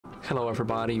Hello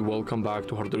everybody, welcome back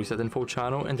to HardReset.Info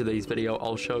channel. In today's video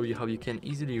I'll show you how you can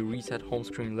easily reset home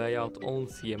screen layout on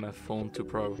CMF Phone 2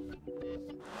 Pro.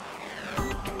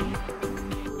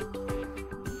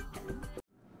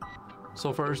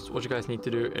 So first, what you guys need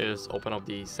to do is open up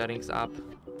the settings app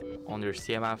on your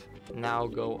CMF. Now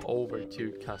go over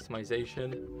to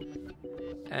customization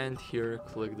and here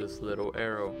click this little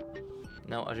arrow.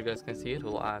 Now as you guys can see, it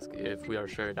will ask if we are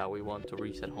sure that we want to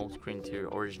reset home screen to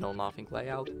original nothing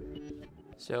layout.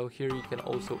 So here you can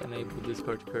also enable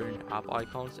discard current app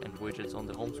icons and widgets on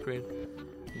the home screen.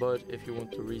 But if you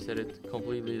want to reset it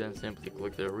completely, then simply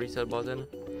click the reset button.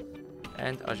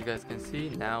 And as you guys can see,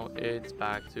 now it's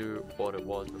back to what it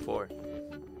was before.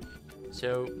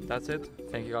 So that's it.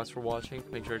 Thank you guys for watching.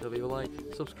 Make sure to leave a like,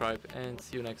 subscribe, and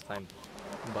see you next time.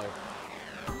 Bye.